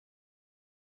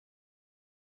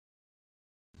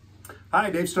Hi,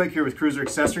 Dave Stoik here with Cruiser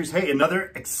Accessories. Hey,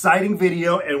 another exciting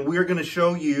video, and we're going to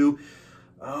show you,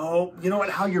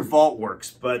 how your vault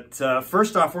works. But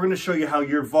first off, we're going to show you how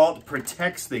your vault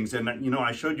protects things. And,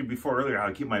 I showed you before earlier how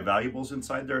I keep my valuables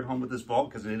inside there at home with this vault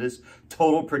because it is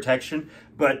total protection.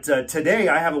 But today,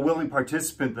 I have a willing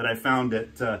participant that I found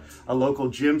at a local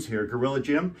gym's here, Gorilla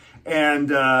Gym. And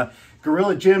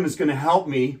Gorilla Gym is going to help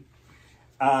me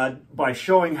by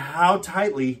showing how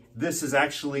tightly this is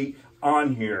actually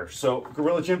on here. So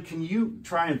Gorilla Gym, can you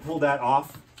try and pull that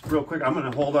off real quick? I'm going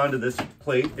to hold on to this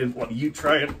plate and you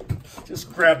try and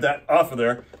just grab that off of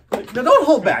there. Now don't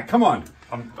hold back. Come on.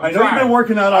 I know you've been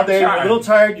working out all day. You're a little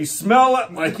tired. You smell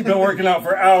it like you've been working out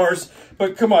for hours.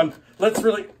 But come on. Let's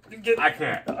really get... I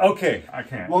can't. Okay. I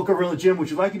can't. Well, Gorilla Gym, would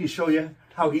you like me to show you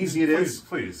how easy it is?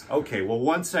 Please. Okay. Well,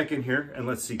 1 second here and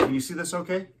let's see. Can you see this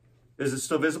okay? Is it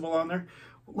still visible on there?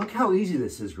 Look how easy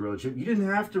this is, Gorilla Gym. You didn't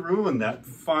have to ruin that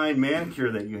fine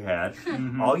manicure that you had.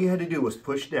 All you had to do was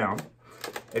push down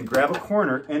and grab a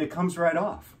corner, and it comes right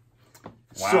off.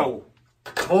 Wow. So,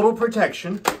 total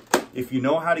protection. If you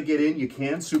know how to get in, you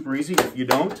can. Super easy. If you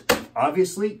don't,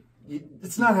 obviously,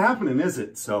 it's not happening, is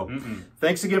it? So,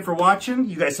 thanks again for watching.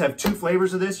 You guys have two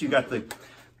flavors of this. You got the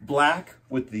black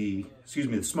with the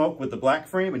smoke with the black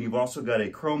frame, and you've also got a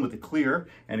chrome with the clear,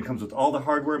 and it comes with all the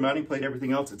hardware, mounting plate,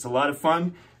 everything else. It's a lot of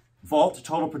fun. Vault,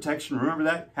 total protection. Remember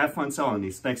that. Have fun selling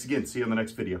these. Thanks again. See you on the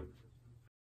next video.